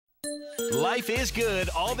Life is good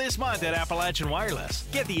all this month at Appalachian Wireless.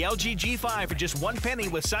 Get the LG G5 for just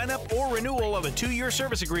 $1 with sign-up or renewal of a 2-year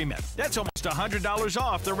service agreement. That's almost $100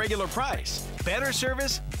 off the regular price. Better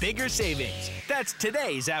service, bigger savings. That's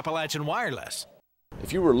today's Appalachian Wireless.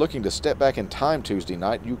 If you were looking to step back in time Tuesday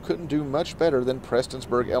night, you couldn't do much better than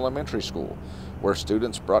Prestonsburg Elementary School, where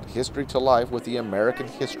students brought history to life with the American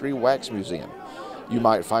History Wax Museum. You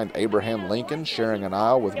might find Abraham Lincoln sharing an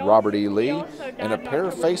aisle with Robert E. Lee and a pair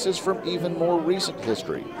of faces from even more recent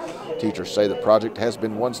history. Teachers say the project has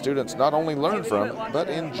been one students not only learn from, but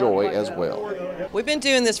enjoy as well. We've been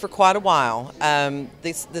doing this for quite a while.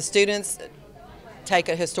 The students take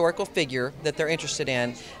a historical figure that they're interested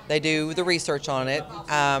in. They do the research on it.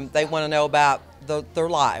 They want to know about their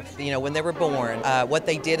life, when they were born, what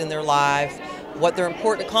they did in their life, what their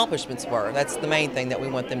important accomplishments were. That's the main thing that we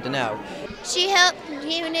want them to know. She helped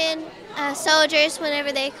Union soldiers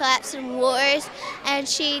whenever they collapsed in wars, and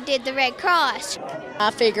she did the Red Cross. I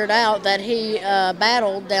figured out that he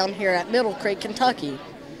battled down here at Middle Creek, Kentucky,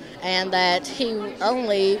 and that he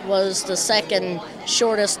only was the second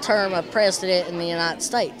shortest term of president in the United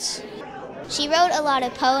States. She wrote a lot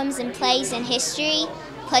of poems and plays in history,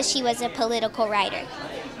 plus she was a political writer.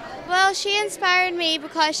 Well, she inspired me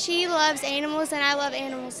because she loves animals and I love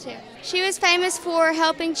animals too. She was famous for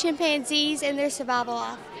helping chimpanzees in their survival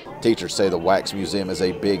life. Teachers say the Wax Museum is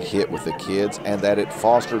a big hit with the kids and that it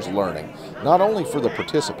fosters learning, not only for the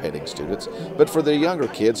participating students, but for the younger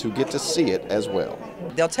kids who get to see it as well.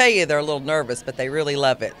 They'll tell you they're a little nervous, but they really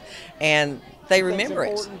love it. And they remember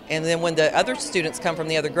it. And then when the other students come from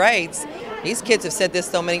the other grades, these kids have said this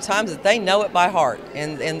so many times that they know it by heart,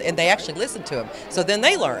 and they actually listen to them. So then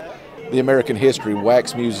they learn. The American History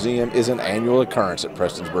Wax Museum is an annual occurrence at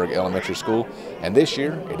Prestonsburg Elementary School, and this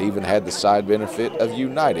year it even had the side benefit of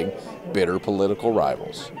uniting bitter political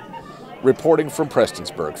rivals. Reporting from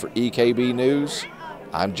Prestonsburg for EKB News,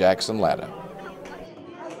 I'm Jackson Latta.